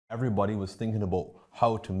Everybody was thinking about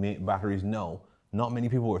how to make batteries now. Not many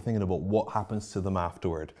people were thinking about what happens to them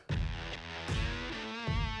afterward.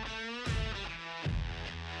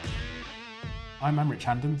 I'm Amrit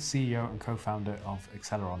Chandan, CEO and co-founder of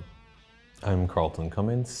Aceleron. I'm Carlton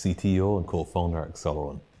Cummins, CTO and co-founder at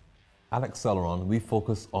Aceleron. At Aceleron, we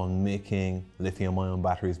focus on making lithium-ion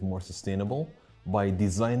batteries more sustainable by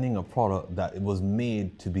designing a product that was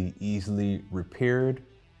made to be easily repaired,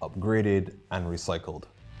 upgraded, and recycled.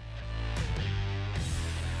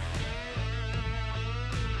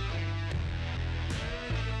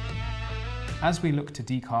 As we look to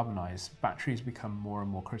decarbonize, batteries become more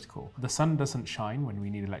and more critical. The sun doesn't shine when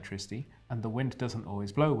we need electricity, and the wind doesn't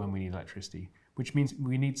always blow when we need electricity, which means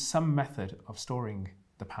we need some method of storing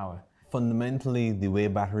the power. Fundamentally, the way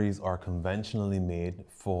batteries are conventionally made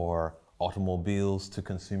for automobiles to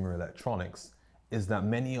consumer electronics is that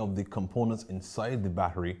many of the components inside the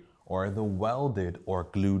battery are either welded or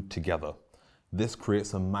glued together. This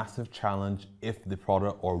creates a massive challenge if the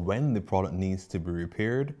product or when the product needs to be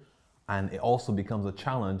repaired, and it also becomes a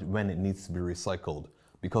challenge when it needs to be recycled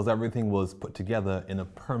because everything was put together in a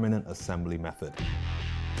permanent assembly method.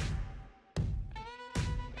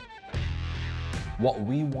 What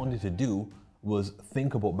we wanted to do was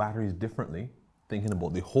think about batteries differently, thinking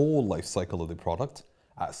about the whole life cycle of the product.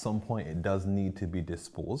 At some point, it does need to be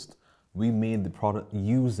disposed. We made the product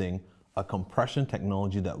using a compression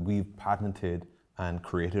technology that we've patented and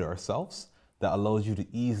created ourselves that allows you to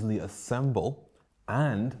easily assemble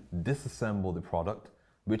and disassemble the product,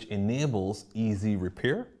 which enables easy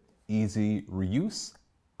repair, easy reuse,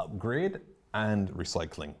 upgrade, and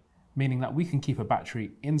recycling. Meaning that we can keep a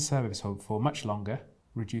battery in service for much longer,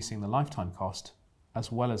 reducing the lifetime cost,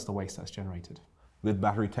 as well as the waste that's generated. With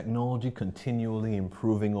battery technology continually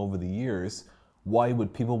improving over the years, why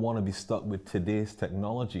would people want to be stuck with today's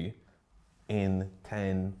technology in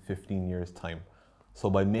 10, 15 years' time? So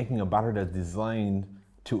by making a battery that's designed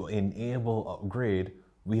to enable upgrade,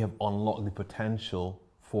 we have unlocked the potential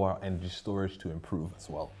for our energy storage to improve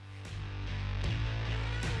as well.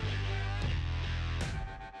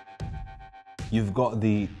 You've got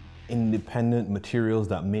the independent materials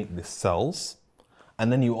that make the cells,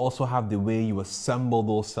 and then you also have the way you assemble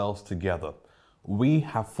those cells together. We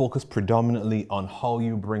have focused predominantly on how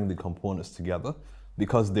you bring the components together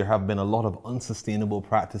because there have been a lot of unsustainable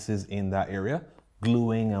practices in that area,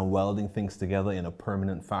 gluing and welding things together in a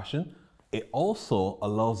permanent fashion. It also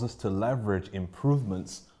allows us to leverage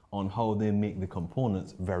improvements on how they make the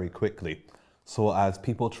components very quickly. So as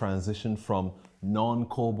people transition from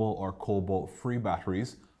non-cobalt or cobalt-free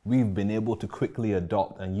batteries, we've been able to quickly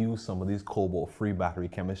adopt and use some of these cobalt-free battery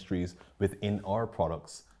chemistries within our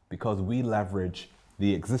products because we leverage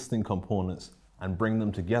the existing components and bring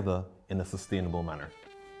them together in a sustainable manner.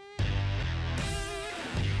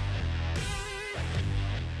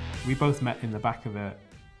 We both met in the back of a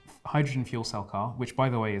hydrogen fuel cell car, which by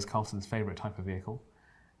the way is Carlton's favorite type of vehicle.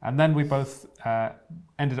 And then we both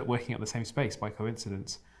ended up working at the same space by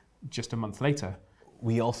coincidence just a month later.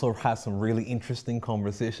 We also had some really interesting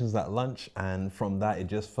conversations at lunch, and from that it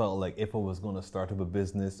just felt like if I was going to start up a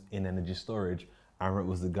business in energy storage, Amrit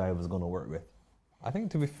was the guy I was going to work with. I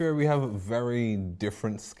think, to be fair, we have very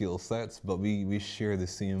different skill sets, but we share the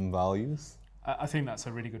same values. I think that's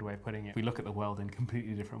a really good way of putting it. We look at the world in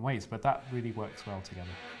completely different ways, but that really works well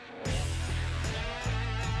together.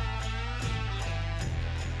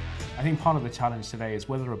 I think part of the challenge today is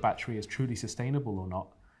whether a battery is truly sustainable or not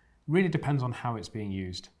really depends on how it's being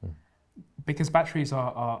used. Because batteries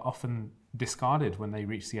are often discarded when they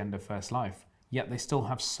reach the end of first life, yet they still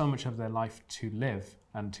have so much of their life to live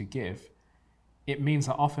and to give. It means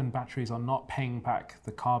that often batteries are not paying back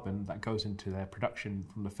the carbon that goes into their production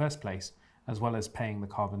from the first place, as well as paying the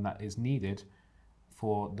carbon that is needed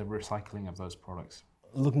for the recycling of those products.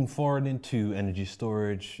 Looking forward into energy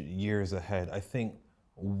storage years ahead, I think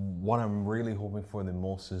what I'm really hoping for the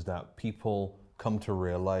most is that people come to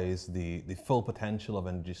realize the full potential of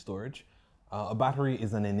energy storage. A battery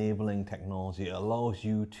is an enabling technology. It allows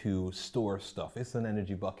you to store stuff. It's an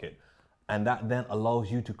energy bucket. And that then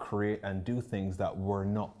allows you to create and do things that were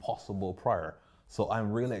not possible prior. So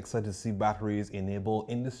I'm really excited to see batteries enable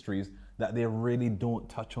industries that they really don't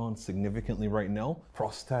touch on significantly right now.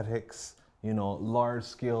 Prosthetics, large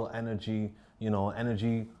scale energy,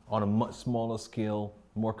 energy on a much smaller scale,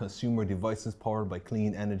 more consumer devices powered by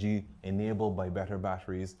clean energy, enabled by better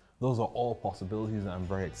batteries. Those are all possibilities that I'm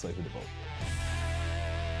very excited about.